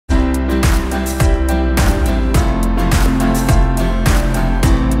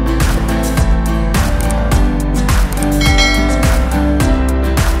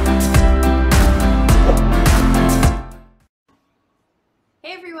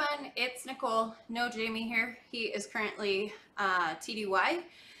everyone, it's Nicole. No Jamie here. He is currently TDY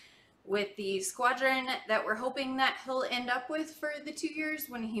with the squadron that we're hoping that he'll end up with for the 2 years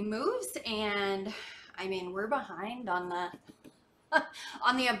when he moves. And I mean, we're behind on the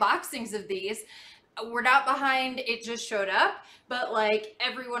on the unboxings of these. We're not behind, it just showed up, but like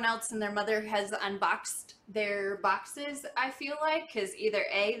everyone else and their mother has unboxed their boxes, I feel like, because either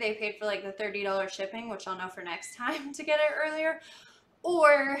A, they paid for like the $30 shipping, which I'll know for next time to get it earlier,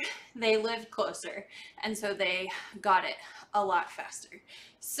 or they lived closer and so they got it a lot faster.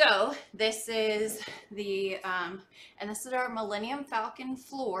 So this is the and this is our Millennium Falcon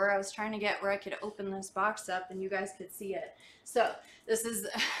floor. I was trying to get where I could open this box up and you guys could see it. So this is,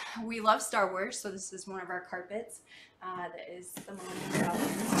 we love Star Wars, so this is one of our carpets that is the Millennium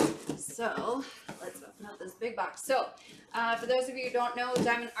Falcon. So let's open up this big box. So for those of you who don't know,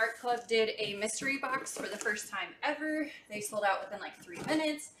 Diamondartclub did a mystery box for the first time ever. They sold out within like 3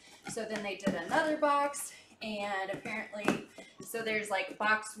 minutes. So then they did another box, and apparently, so there's like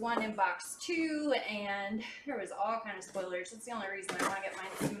box 1 and box 2, and there was all kind of spoilers. That's the only reason I want to get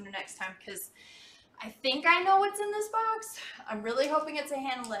mine sooner next time, because I think I know what's in this box. I'm really hoping it's a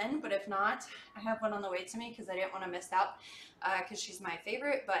Hannah Lynn, but if not, I have one on the way to me because I didn't want to miss out because she's my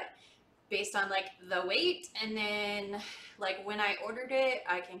favorite. But based on like the weight and then like when I ordered it,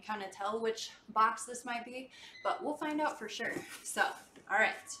 I can kind of tell which box this might be, but we'll find out for sure. So, all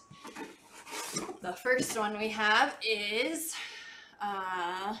right. The first one we have is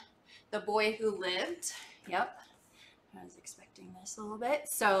The Boy Who Lived. Yep. I was expecting this a little bit.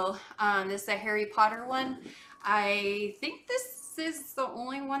 So this is a Harry Potter one. I think this is the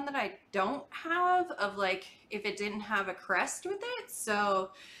only one that I don't have of like if it didn't have a crest with it.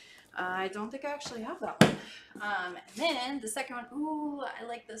 So I don't think I actually have that one. And then the second one, ooh, I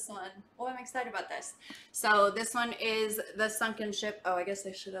like this one. Oh, I'm excited about this. So this one is The Sunken Ship. Oh, I guess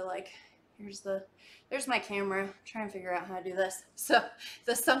I should have like, there's my camera. I'm trying to figure out how to do this. So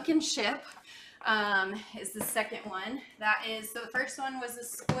The Sunken Ship is the second one. That is, so the first one was a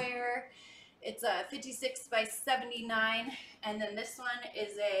square. It's a 56 by 79. And then this one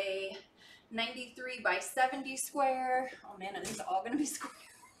is a 93 by 70 square. Oh man, are these all going to be square?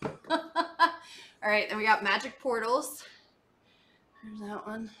 All right, then we got Magic Portals. There's that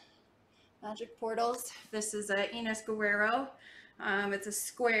one. Magic Portals. This is a Enos Guerrero. It's a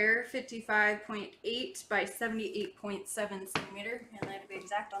square 55.8 by 78.7 centimeter, and I had to be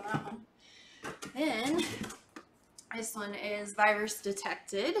exact on that one. Then this one is Virus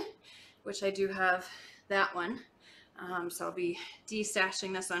Detected, which I do have that one. So I'll be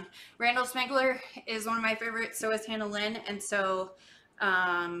destashing this one. Randall Smegler is one of my favorites, so is Hannah Lynn, and so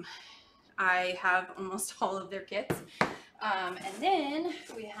I have almost all of their kits. And then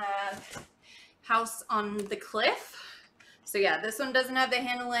we have House on the Cliff. So yeah, this one doesn't have the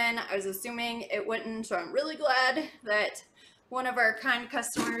Hannah Lynn. I was assuming it wouldn't, so I'm really glad that one of our kind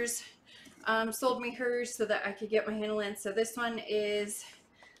customers sold me hers so that I could get my Hannah Lynn. So this one is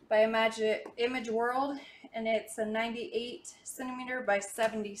by Image World, and it's a 98 centimeter by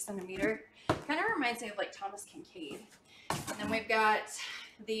 70 centimeter. Kind of reminds me of like Thomas Kincaid. And then we've got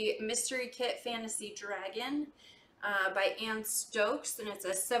the Mystery Kit Fantasy Dragon by Ann Stokes, and it's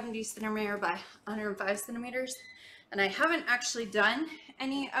a 70 centimeter by 105 centimeters. And I haven't actually done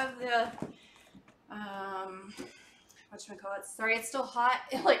any of the, whatchamacallit, sorry, it's still hot,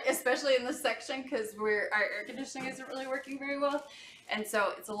 like especially in this section because our air conditioning isn't really working very well. And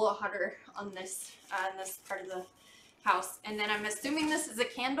so it's a little hotter on this, in this part of the house. And then I'm assuming this is a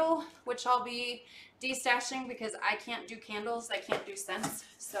candle, which I'll be destashing because I can't do candles, I can't do scents,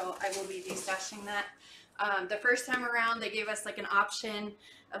 so I will be destashing that. The first time around they gave us like an option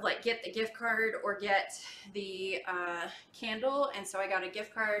of like get the gift card or get the candle, and so I got a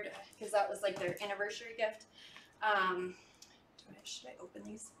gift card because that was like their anniversary gift. Should I open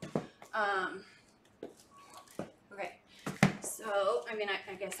these? Okay. So, I mean,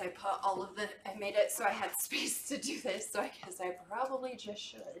 I guess I put all of the, I made it so I had space to do this, so I guess I probably just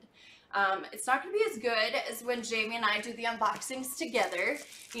should. It's not going to be as good as when Jamie and I do the unboxings together.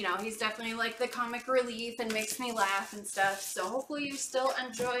 You know, he's definitely like the comic relief and makes me laugh and stuff, so hopefully you still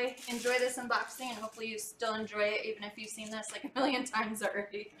enjoy this unboxing, and hopefully you still enjoy it even if you've seen this like a million times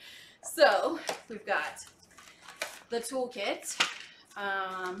already. So, we've got the toolkit,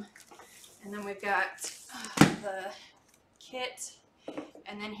 and then we've got the kit,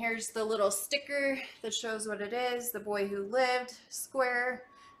 and then here's the little sticker that shows what it is. The Boy Who Lived, square,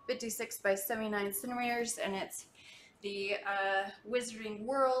 56 by 79 centimeters, and it's the Wizarding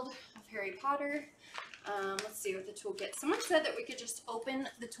World of Harry Potter. Let's see with the toolkit. Someone said that we could just open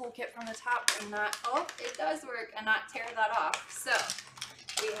the toolkit from the top and not, oh, it does work, and not tear that off. So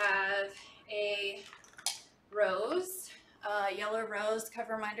we regular rose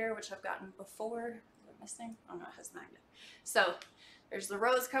cover reminder, which I've gotten before. Is it missing? Oh no, it has magnet. So there's the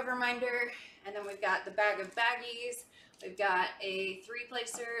rose cover reminder, and then we've got the bag of baggies. We've got a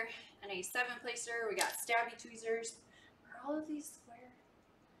 3-placer and a 7-placer. We got stabby tweezers. Are all of these square?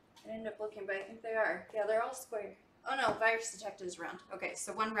 I ended up looking, but I think they are. Yeah, they're all square. Oh no, virus detector is round. Okay,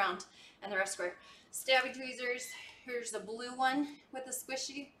 so one round and the rest square. Stabby tweezers. Here's the blue one with the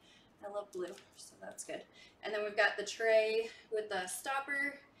squishy. I love blue, so that's good. And then we've got the tray with the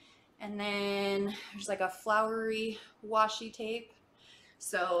stopper. And then there's like a flowery washi tape.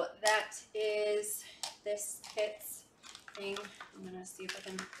 So that is this kit's thing. I'm gonna see if I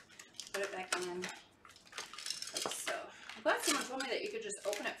can put it back in like so. I'm glad someone told me that you could just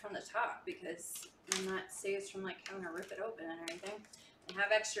open it from the top, because then that saves from like having to rip it open and everything. And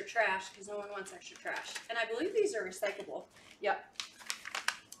have extra trash, because no one wants extra trash. And I believe these are recyclable. Yep.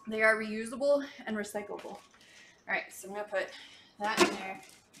 They are reusable and recyclable. Alright, so I'm gonna put that in there.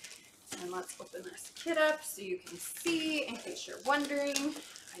 And let's open this kit up so you can see, in case you're wondering.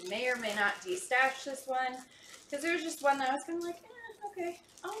 I may or may not de-stash this one, because there was just one that I was kind of like, okay.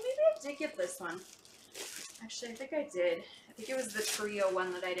 Oh, maybe I did get this one. Actually, I think I did. I think it was the trio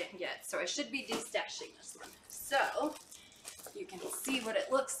one that I didn't get, so I should be de-stashing this one. So, you can see what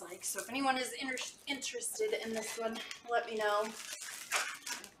it looks like. So if anyone is interested in this one, let me know.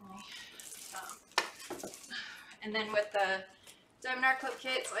 And then with the Diamondartclub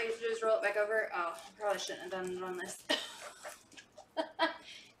kits, all you have to do is roll it back over. Oh, I probably shouldn't have done it on this.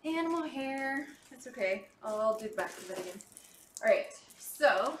 Animal hair. It's okay. I'll do the back of it again. Alright,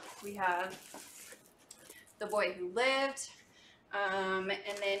 so we have The Boy Who Lived. And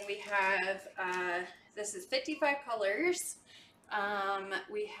then we have, this is 55 colors.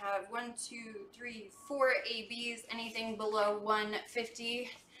 We have 1, 2, 3, 4 ABs. Anything below 150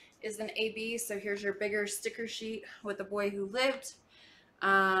 is an AB. So here's your bigger sticker sheet with The Boy Who Lived.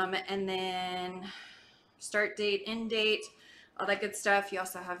 And then start date, end date, all that good stuff. You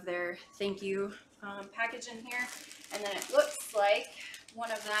also have their thank you package in here. And then it looks like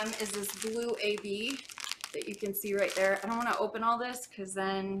one of them is this blue AB that you can see right there. I don't want to open all this, because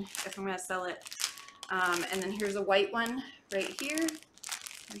then if I'm going to sell it. And then here's a white one right here.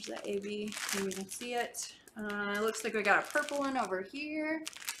 There's that AB, and you can see it. It looks like we got a purple one over here.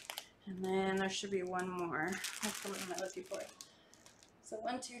 And then there should be one more. What am I looking for? So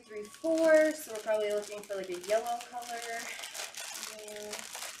 1, 2, 3, 4. So we're probably looking for like a yellow color. And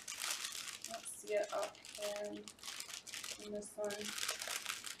let's see it offhand in this one.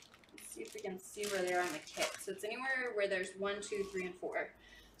 Let's see if we can see where they are on the kit. So it's anywhere where there's 1, 2, 3, and 4.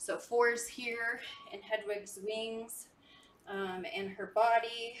 So 4's here in Hedwig's wings and her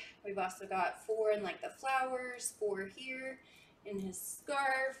body. We've also got 4 in like the flowers, 4 here in his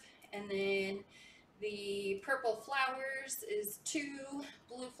scarf, and then the purple flowers is 2,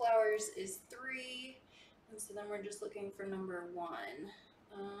 blue flowers is 3, and so then we're just looking for number 1.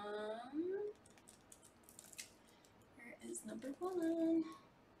 Where is number 1?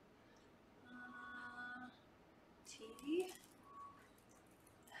 T.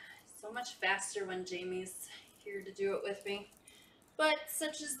 So much faster when Jamie's here to do it with me. But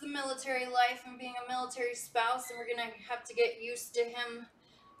such is the military life and being a military spouse, and we're going to have to get used to him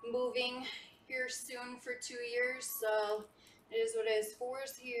moving here soon for 2 years. So it is what it is.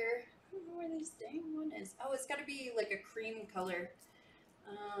 4's here. I don't know where this dang one is. Oh, it's got to be like a cream color.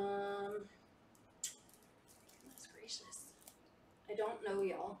 Goodness gracious. I don't know,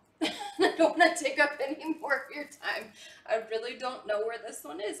 y'all. I don't want to take up any more of your time. I really don't know where this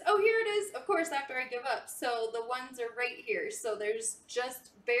one is. Oh, here it is, of course, after I give up. So the ones are right here. So there's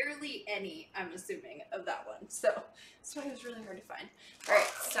just barely any, I'm assuming, of that one. So that's why it was really hard to find. All right,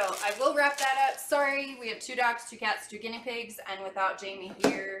 so I will wrap that up. Sorry, we have 2 dogs, 2 cats, 2 guinea pigs, and without Jamie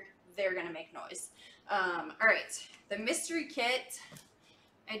here, they're going to make noise. All right, the mystery kit.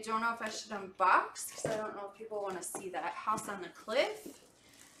 I don't know if I should unbox, because I don't know if people want to see that. House on the Cliff.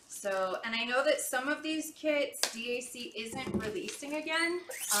 So, and I know that some of these kits, DAC isn't releasing again.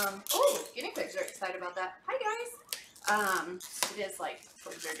 Oh, guinea pigs are excited about that. Hi, guys. It is like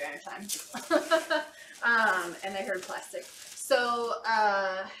towards their dinner time. And they heard plastic. So,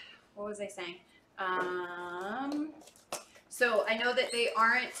 what was I saying? So I know that they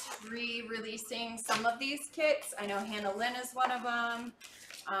aren't re-releasing some of these kits. I know Hannah Lynn is one of them.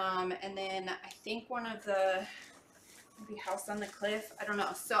 And then I think one of the, maybe House on the Cliff, I don't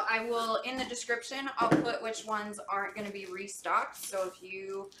know. So I will, in the description, I'll put which ones aren't going to be restocked. So if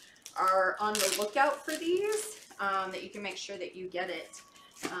you are on the lookout for these, that you can make sure that you get it,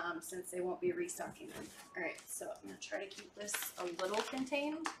 since they won't be restocking them. All right, so I'm going to try to keep this a little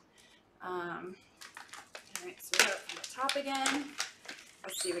contained. Alright, so we got it from the top again.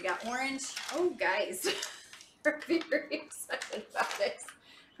 Let's see, we got orange. Oh, guys, you're very excited about this.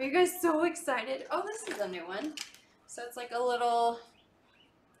 Are you guys so excited? Oh, this is a new one. So it's like a little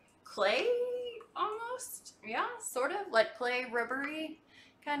clay, almost. Yeah, sort of, like clay, rubbery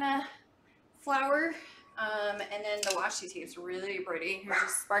kind of flower. And then the washi tape's really pretty. Here's a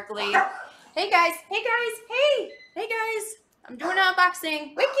sparkly. Hey, guys. Hey, guys. Hey. Hey, guys. I'm doing an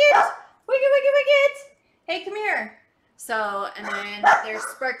unboxing. Wicked. Wicked, wicked, wicked. Hey, come here. So, and then there's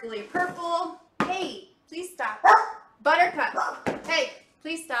sparkly purple. Hey, please stop. Buttercup. Hey,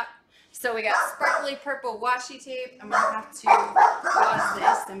 please stop. So we got sparkly purple washi tape. I'm going to have to pause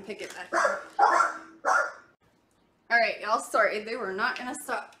this and pick it back up. Alright, y'all, sorry. They were not going to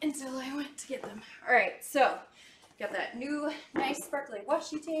stop until I went to get them. Alright, so got that new nice sparkly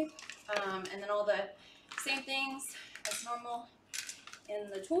washi tape. And then all the same things as normal in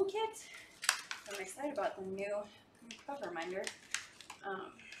the toolkit. I'm excited about the new cover minder.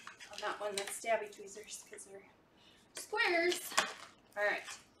 On that one, the stabby tweezers because they're squares. Alright,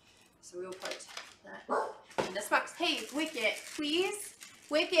 so we'll put that in this box. Hey, Wicket, please.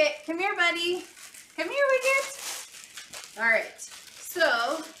 Wicket, come here, buddy. Come here, Wicket. Alright,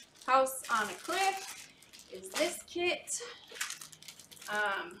 so House on a Cliff is this kit.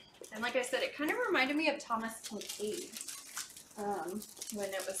 And like I said, it kind of reminded me of Thomas Kincaid when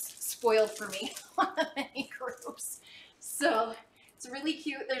it was spoiled for me on the mini groups. So it's really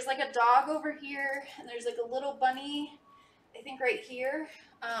cute. There's like a dog over here, and there's like a little bunny, I think right here.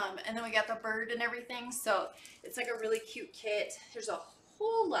 And then we got the bird and everything. So it's like a really cute kit. There's a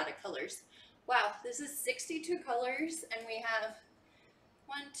whole lot of colors. Wow, this is 62 colors, and we have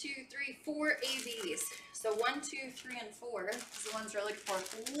 1, 2, 3, 4 ABs. So 1, 2, 3, and 4 is the ones we're looking for.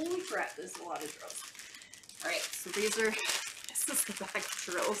 Holy crap, this is a lot of drills. All right, so these are, this is the bag of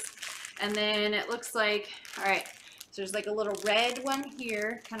drills. And then it looks like, all right, so there's like a little red one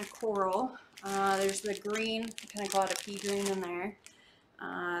here, kind of coral. There's the green, I kind of call it a pea green in there.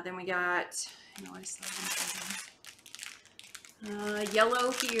 Then we got, I know I saw them.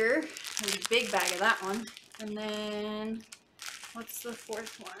 Yellow here. There's a big bag of that one. And then, what's the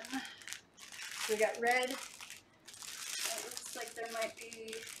fourth one? So we got red. It looks like there might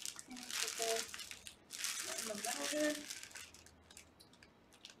be purple in the middle there.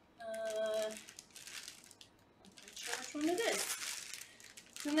 I'm not sure which one it is.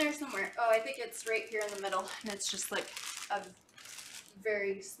 It's in there somewhere. Oh, I think it's right here in the middle. And it's just like a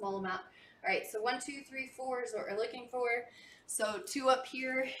very small amount. Alright, so 1, 2, 3, 4 is what we're looking for. So 2 up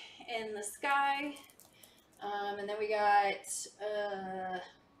here in the sky. And then we got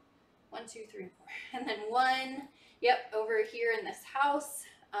 1, 2, 3, and 4. And then 1, yep, over here in this house.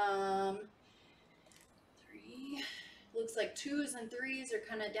 3. Looks like 2s and 3s are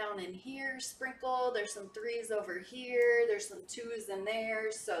kind of down in here sprinkled. There's some 3s over here. There's some 2s in there.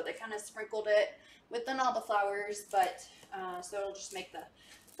 So they kind of sprinkled it within all the flowers, but so it'll just make the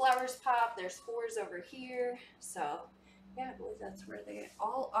flowers pop. There's 4s over here. So yeah, I believe that's where they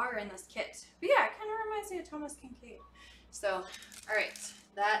all are in this kit. But yeah, it kind of reminds me of Thomas Kincaid. So, all right,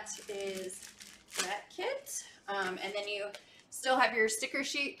 that is that kit. And then you still have your sticker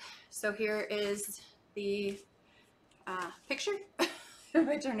sheet. So here is the picture. If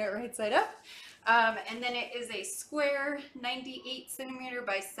I turn it right side up. And then it is a square 98 centimeter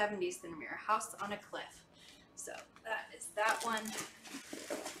by 70 centimeter house on a cliff. So that is that one.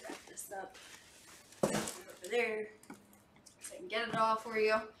 Wrap this up over there so I can get it all for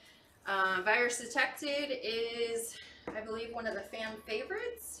you. Virus Detected is, I believe, one of the fan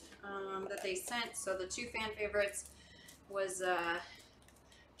favorites that they sent. So the 2 fan favorites was,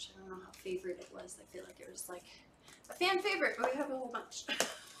 which I don't know how favorite it was. I feel like it was like a fan favorite, but we have a whole bunch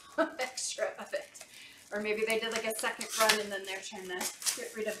of extra of it. Or maybe they did like a second run and then they're trying to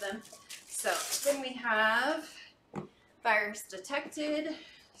get rid of them. So then we have Virus Detected.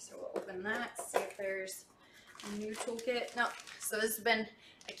 So we'll open that, see if there's a new toolkit. No, so this has been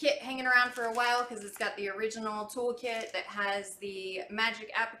a kit hanging around for a while because it's got the original toolkit that has the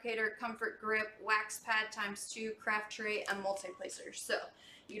magic applicator, comfort grip, wax pad ×2, craft tray, and multi-placer. So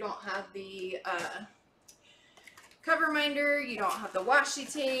you don't have the cover minder, you don't have the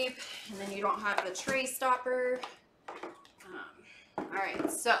washi tape, and then you don't have the tray stopper. Alright,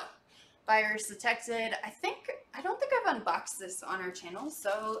 so Virus Detected. I don't think I've unboxed this on our channel,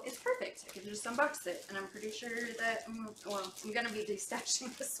 so it's perfect. I could just unbox it, and I'm pretty sure that I'm going to be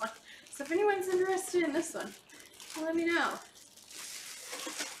destashing this one. So if anyone's interested in this one, let me know.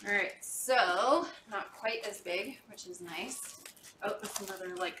 Alright, so not quite as big, which is nice. Oh, that's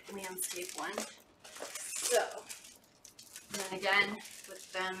another like landscape one. So, and then again,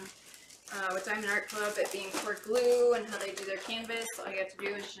 with them with Diamondartclub, it being for glue and how they do their canvas. All you have to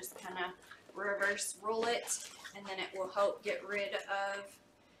do is just kind of reverse roll it, and then it will help get rid of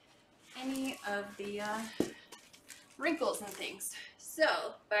any of the wrinkles and things. So,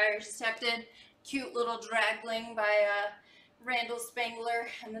 buyers detected, cute little dragling by Randall Spangler,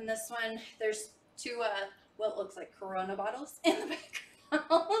 and then this one, there's two what looks like Corona bottles in the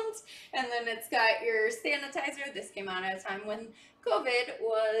background, and then it's got your sanitizer. This came out at a time when COVID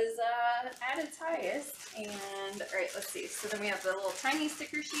was at its highest. And all right, let's see. So then we have the little tiny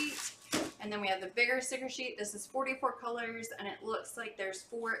sticker sheet, and then we have the bigger sticker sheet. This is 44 colors, and it looks like there's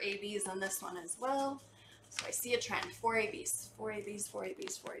 4 ABs on this one as well. So I see a trend. 4 ABs, 4 ABs, 4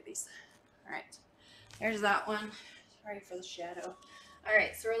 ABs, 4 ABs. All right, there's that one. Sorry for the shadow. All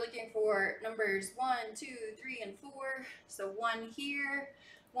right, so we're looking for numbers 1, 2, 3, and 4. So 1 here,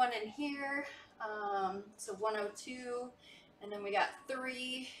 1 in here. So 102. And then we got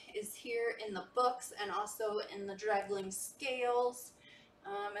 3 is here in the books and also in the draggling scales,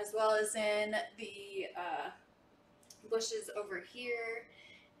 as well as in the bushes over here.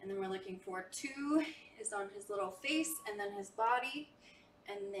 And then we're looking for 2 is on his little face and then his body.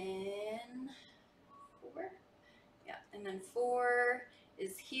 And then 4, yeah, and then 4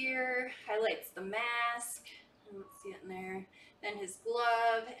 is here, highlights the mask. I don't see it in there. Then his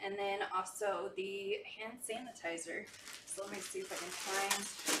glove, and then also the hand sanitizer. So let me see if I can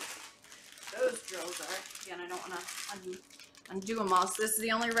find those drills are. Again, I don't want to undo them all. So this is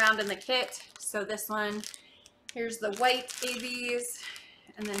the only round in the kit. So this one, here's the white ABs,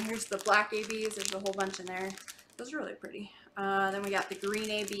 and then here's the black ABs. There's a whole bunch in there. Those are really pretty. Then we got the green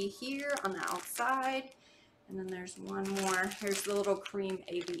AB here on the outside, and then there's one more. Here's the little cream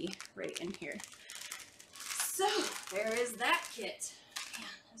AB right in here. So there is that kit. Man,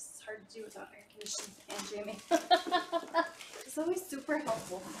 this is hard to do without air conditioning and Jamie. It's always super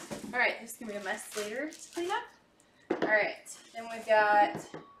helpful. All right, this is gonna be a mess later to clean up. All right, then we've got,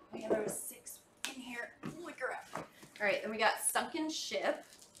 oh yeah, there was 6 in here. Holy crap. All right, then we got Sunken Ship.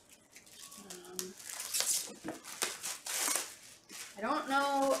 I don't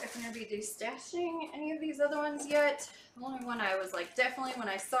know if I'm going to be destashing any of these other ones yet. The only one I was like, definitely when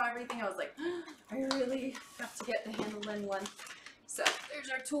I saw everything, I was like, oh, I really got to get the handle in one. So there's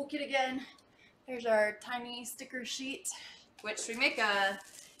our toolkit again. There's our tiny sticker sheet, which we make a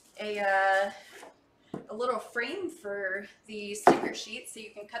little frame for the sticker sheet, so you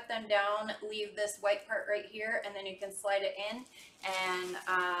can cut them down, leave this white part right here, and then you can slide it in, and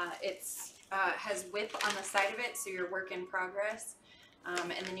it's has width on the side of it, so your work in progress.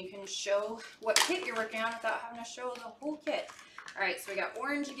 And then you can show what kit you're working on without having to show the whole kit. All right, so we got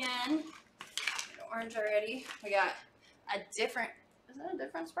orange again. Orange already. We got a different, is that a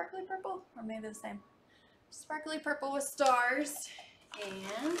different sparkly purple? Or maybe the same? Sparkly purple with stars.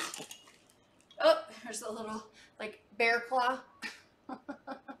 And, oh, there's a little, like, bear claw. All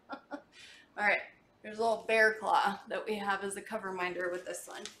right, there's a little bear claw that we have as a cover minder with this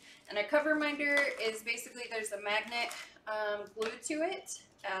one. And a cover minder is basically, there's a magnet glued to it.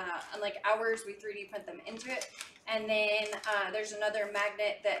 Unlike ours, we 3D print them into it. And then there's another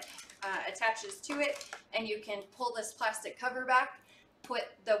magnet that attaches to it, and you can pull this plastic cover back, put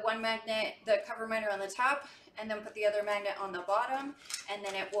the one magnet, the cover minder on the top, and then put the other magnet on the bottom, and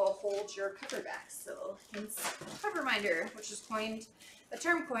then it will hold your cover back. So hence cover minder, which is coined, a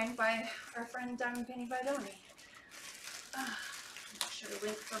term coined by our friend Diamondpainting by Donnie. Make sure to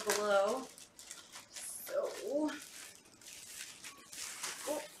link for below. So, oh,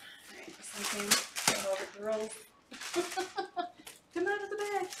 alright, something got all the drills. Come out of the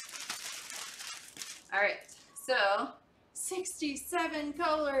bag. Alright, so 67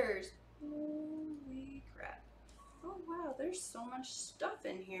 colors. Holy crap. Oh wow, there's so much stuff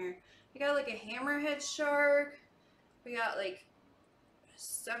in here. We got like a hammerhead shark. We got like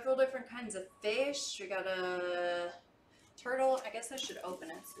several different kinds of fish. We got a turtle. I guess I should open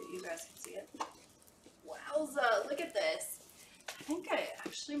it so you guys can see it. Wowza, look at this. I think I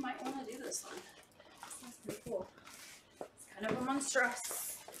actually might want to do this one. This one's pretty cool. It's kind of a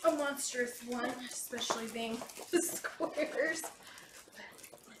monstrous one, especially being the squares.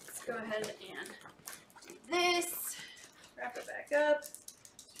 Let's go ahead and do this. Wrap it back up.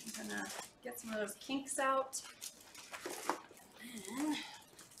 I'm gonna get some of those kinks out. And then,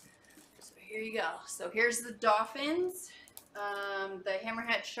 so here you go. So here's the dolphins. The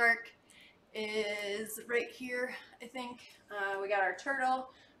hammerhead shark is right here, I think. We got our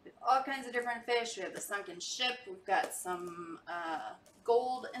turtle. We have all kinds of different fish. We have the sunken ship. We've got some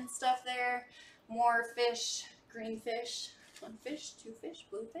gold and stuff there. More fish, green fish, 1 fish, 2 fish,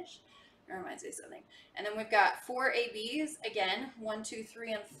 blue fish. It reminds me of something. And then we've got 4 ABs, again, 1, 2,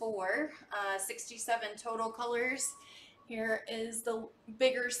 3, and 4, 67 total colors. Here is the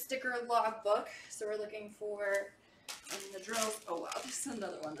bigger sticker logbook. So we're looking for the drills. Oh wow, this is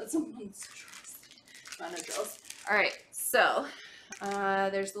another one. That's a monstrous amount of drills. All right, so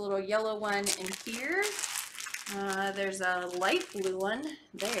there's a little yellow one in here. There's a light blue one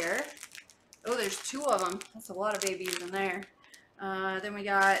there. Oh, there's 2 of them. That's a lot of babies in there. Then we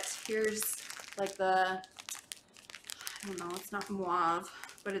got, here's like the, I don't know, it's not mauve,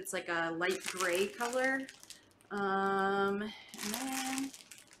 but it's like a light gray color. And then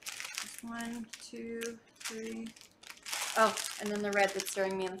 1, 2, 3. Oh, and then the red that's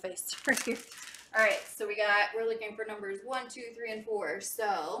staring me in the face right here. All right, so we're looking for numbers 1, 2, 3, and 4.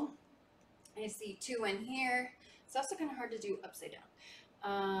 So I see 2 in here. It's also kind of hard to do upside down.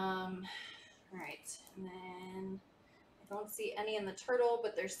 All right, and then I don't see any in the turtle,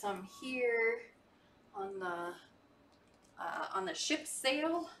 but there's some here on the ship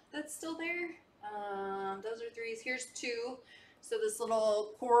sail that's still there. Those are 3s. Here's 2. So this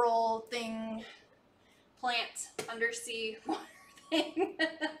little coral thing, plant, undersea water thing,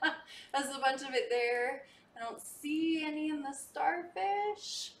 has a bunch of it there. I don't see any in the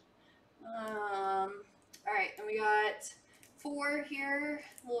starfish. All right, and we got 4 here,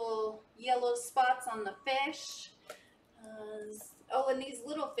 little yellow spots on the fish. Oh, and these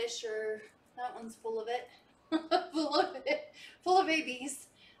little fish are, that one's full of it, full of babies.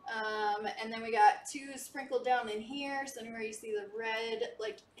 And then we got 2 sprinkled down in here. So anywhere you see the red,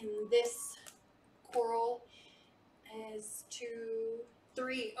 like in this coral, is 2,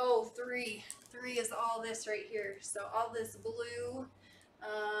 3. Oh, 3 is all this right here. So all this blue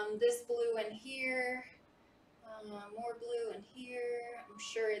in here, more blue in here. I'm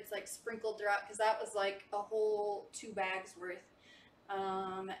sure it's like sprinkled throughout because that was like a whole 2 bags worth.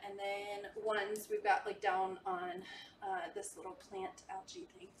 And then ones we've got like down on this little plant algae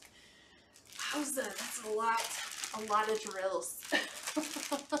thing. How's that? That's a lot of drills.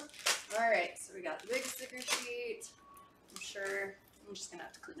 All right, so we got the big sticker sheet. I'm just gonna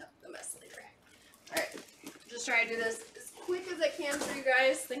have to clean up the mess later. All right, just trying to do this as quick as I can for you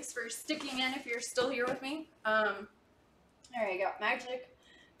guys. Thanks for sticking in if you're still here with me. All right, I got Magic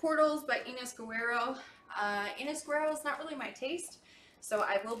Portals by Ines Guerrero. Ines Guerrero is not really my taste, so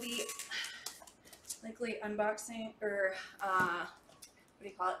I will be likely unboxing, or what do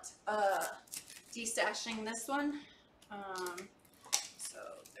you call it? Destashing this one. So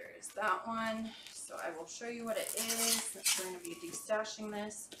there's that one. So I will show you what it is. We're going to be destashing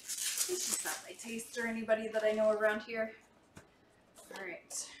this. It's just not my taste or anybody that I know around here. All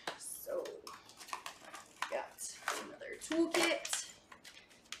right, so got another toolkit.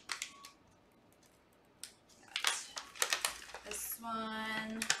 Got this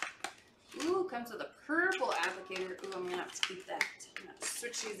one. Ooh, comes with a purple applicator. Ooh, I'm gonna have to keep that. I'm gonna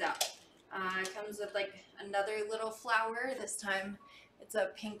switch these out. It comes with like another little flower. This time it's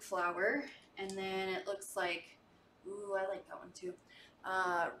a pink flower. And then it looks like, ooh, I like that one too.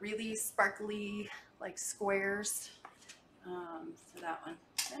 Really sparkly, like squares for that one.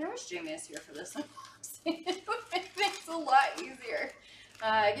 And I wish Jamie is here for this one. It makes it a lot easier.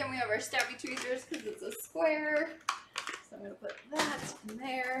 Again, we have our stabby tweezers because it's a square. So I'm going to put that in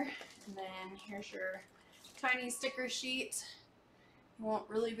there. And then here's your tiny sticker sheet. You won't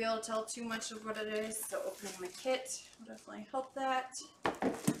really be able to tell too much of what it is, so opening the kit will definitely help that.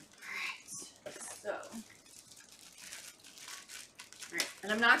 So, alright,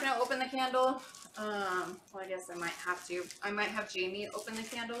 and I'm not going to open the candle. Well, I guess I might have to. I might have Jamie open the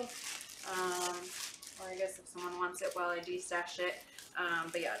candle. Or I guess if someone wants it while I destash it.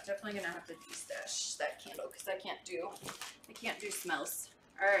 But yeah, definitely going to have to destash that candle because I can't do smells.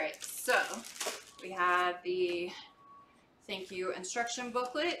 Alright, so we have the thank you instruction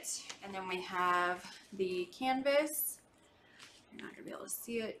booklet, and then we have the canvas. You're not going to be able to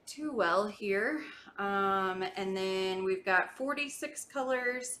see it too well here. And then we've got 46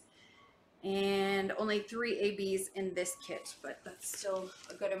 colors and only 3 ABs in this kit, but that's still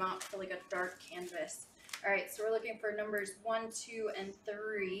a good amount for like a dark canvas. All right, so we're looking for numbers 1, 2, and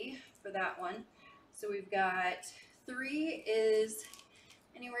 3 for that one. So we've got 3 is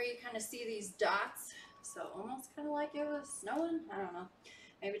anywhere you kind of see these dots. So almost kind of like it was snowing. I don't know.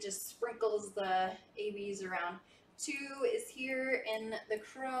 Maybe it just sprinkles the ABs around. 2 is here in the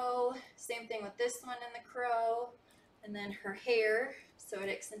crow. Same thing with this one in the crow. And then her hair. So it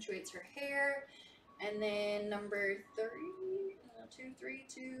accentuates her hair. And then number 3, 2, 3,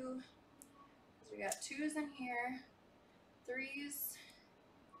 2. We got 2s in here. 3s.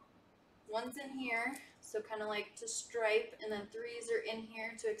 one's in here, so kind of like to stripe, and then 3s are in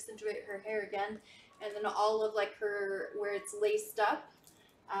here to accentuate her hair again, and then all of like her, where it's laced up,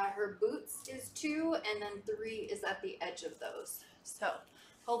 her boots is 2, and then 3 is at the edge of those. So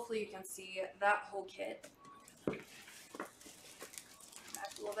hopefully you can see that whole kit. Back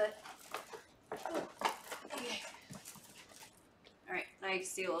a little bit. Okay. All right, now you can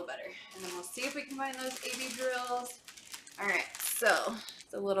see a little better, and then we'll see if we can find those AB drills. All right, so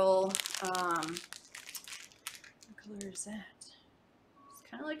it's a little, what color is that? It's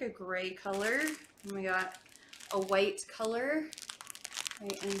kind of like a gray color, and we got a white color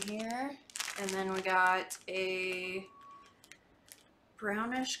right in here, and then we got a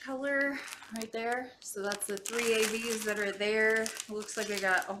brownish color right there. So that's the 3 ABs that are there. It looks like I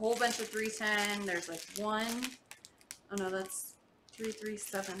got a whole bunch of 310. There's like 1, oh no, that's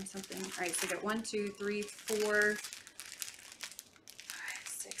 337 something. All right, so I got 1, 2, 3, 4, 5,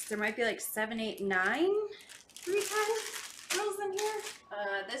 6. There might be like 7, 8, 9 310 drills in here.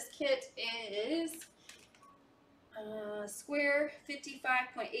 This kit is square,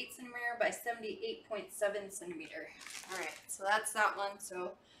 55.8 centimeter by 78.7 centimeter. All right, so that's that one.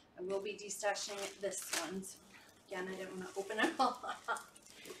 So I will be destashing this one. So again, I didn't want to open it all up.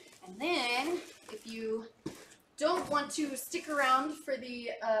 And then if you don't want to stick around for the,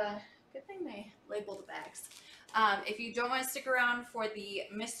 good thing they label the bags. If you don't want to stick around for the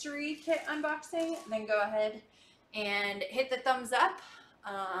mystery kit unboxing, then go ahead and hit the thumbs up.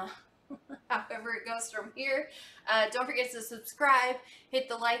 However it goes from here. Don't forget to subscribe, hit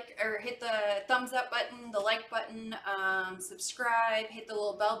the like, or hit the thumbs up button, the like button, subscribe, hit the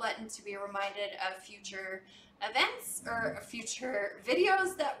little bell button to be reminded of future events or future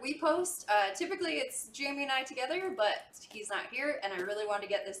videos that we post. Typically it's Jamie and I together, but he's not here, and I really want to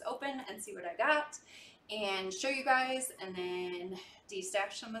get this open and see what I got and show you guys, and then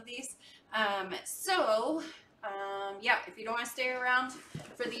destash some of these. Yeah, if you don't want to stay around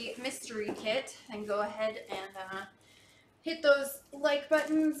for the mystery kit, then go ahead and hit those like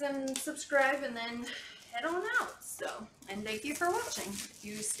buttons and subscribe, and then head on out. So, and thank you for watching if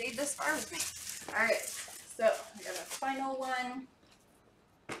you stayed this far with me. All right, so I got a final one.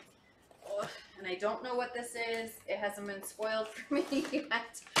 Oh, and I don't know what this is. It hasn't been spoiled for me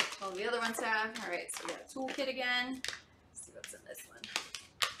yet. All the other ones have. All right, so we got a toolkit again. Let's see what's in this one.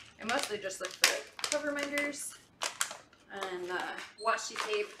 I mostly just look for like cover minders and washi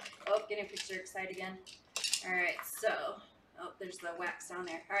tape. Oh, getting picture excited again. All right, so, oh, there's the wax down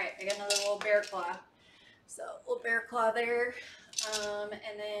there. All right, I got another little bear claw. So, little bear claw there. And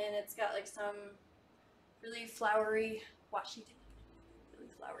then it's got like some really flowery washi tape.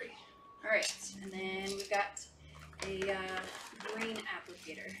 Really flowery. All right, and then we got a green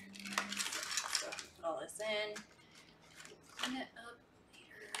applicator. So, put all this in. Clean it up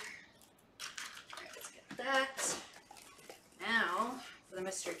later. All right, let's get that. Now for the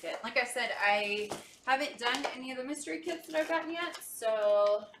mystery kit. Like I said, I haven't done any of the mystery kits that I've gotten yet,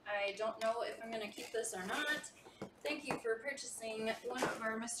 so I don't know if I'm going to keep this or not. Thank you for purchasing one of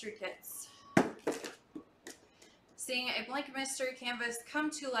our mystery kits. Seeing a blank mystery canvas come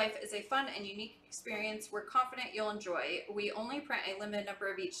to life is a fun and unique experience we're confident you'll enjoy. We only print a limited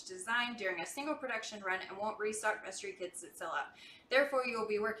number of each design during a single production run and won't restock mystery kits that sell out. Therefore, you will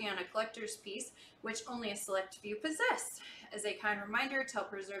be working on a collector's piece, which only a select few possess. As a kind reminder to help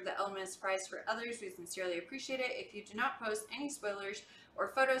preserve the element of surprise for others, we sincerely appreciate it if you do not post any spoilers or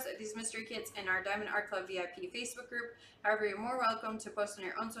photos of these mystery kits in our Diamond Art Club VIP Facebook group. However, you're more welcome to post on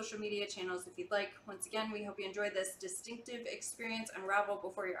your own social media channels if you'd like. Once again, we hope you enjoyed this distinctive experience unravel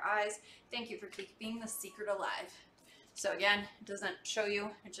before your eyes. Thank you for keeping the secret alive. So again, it doesn't show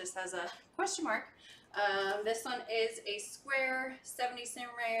you, it just has a question mark. This one is a square 70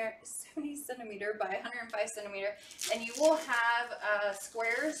 centimeter by 105 centimeter, and you will have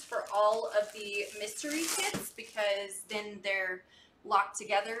squares for all of the mystery kits because then they're locked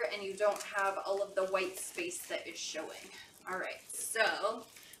together and you don't have all of the white space that is showing. All right, so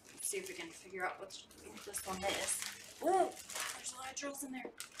let's see if we can figure out what this one is. Whoa, there's a lot of drills in there.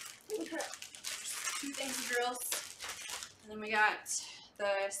 Look at that. There's 2 things of drills, and then we got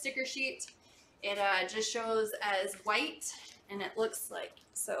the sticker sheet. It just shows as white, and it looks like,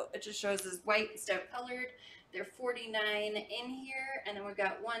 so it just shows as white instead of colored. There are 49 in here, and then we've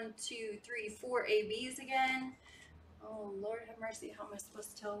got 1, 2, 3, 4 ABs again. Oh, Lord have mercy, how am I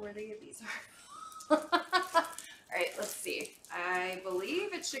supposed to tell where the ABs are? All right, let's see. I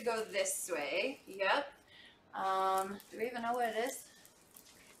believe it should go this way. Yep. Do we even know what it is?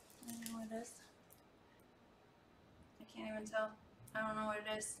 I don't know what it is. I can't even tell. I don't know what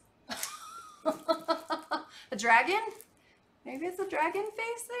it is. A dragon? Maybe it's a dragon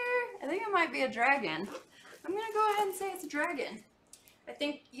face there? I think it might be a dragon. I'm gonna go ahead and say it's a dragon. I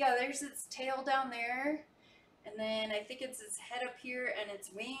think, yeah, there's its tail down there. And then I think it's its head up here and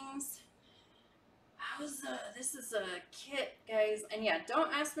its wings. This is a kit, guys. And yeah,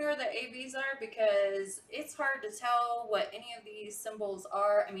 don't ask me where the ABs are because it's hard to tell what any of these symbols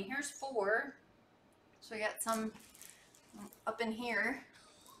are. I mean, here's 4. So we got some up in here.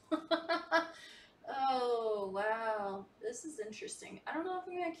 Oh, wow. This is interesting. I don't know if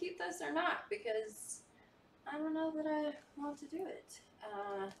I'm going to keep this or not because I don't know that I want to do it.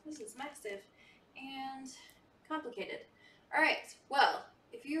 This is massive and complicated. All right. Well,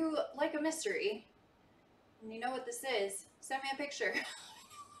 if you like a mystery and you know what this is, send me a picture.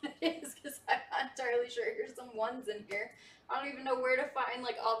 It is because I'm not entirely sure. Here's some ones in here. I don't even know where to find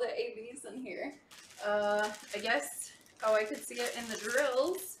like all the ABs in here. I guess, oh, I could see it in the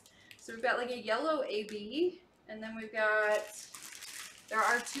drills. So we've got like a yellow AB, and then we've got, there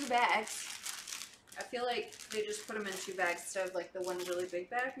are 2 bags. I feel like they just put them in 2 bags instead of like the one really big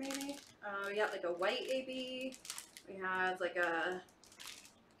bag maybe. We got like a white AB. We have like a,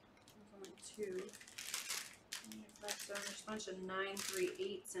 there's only 2. So there's a bunch of 9, 3,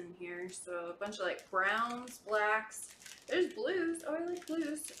 8s in here. So a bunch of like browns, blacks. There's blues. Oh, I like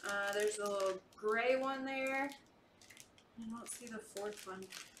blues. There's a little gray one there. I don't see the 4th one.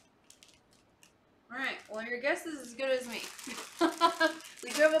 Alright, well your guess is as good as me. We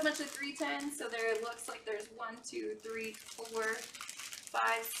do have a bunch of 310s, so there looks like there's 1, 2, 3, 4,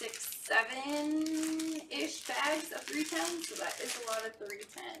 5, 6, 7-ish bags of 310s, so that is a lot of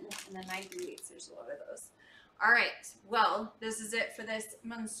 310. And then 98s, there's a lot of those. Alright, well, this is it for this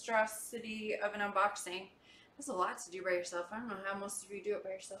monstrosity of an unboxing. That's a lot to do by yourself. I don't know how most of you do it by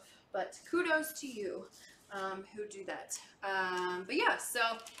yourself, but kudos to you. Who do that. But yeah, so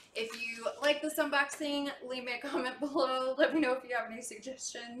if you like this unboxing, leave me a comment below. Let me know if you have any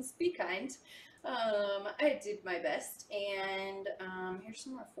suggestions. Be kind. I did my best. And here's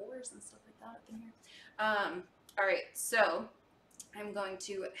some more 4s and stuff like that up in here. Alright, so I'm going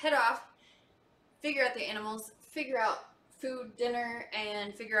to head off, figure out the animals, figure out food, dinner,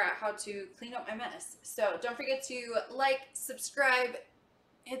 and figure out how to clean up my mess. So don't forget to like, subscribe,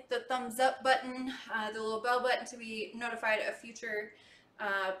 hit the thumbs up button, the little bell button to be notified of future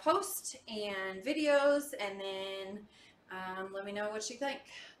posts and videos, and then let me know what you think.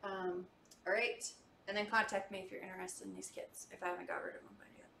 Alright, and then contact me if you're interested in these kits, if I haven't got rid of them by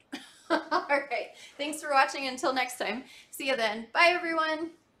yet. Alright, thanks for watching. Until next time, see you then. Bye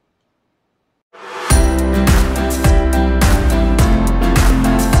everyone!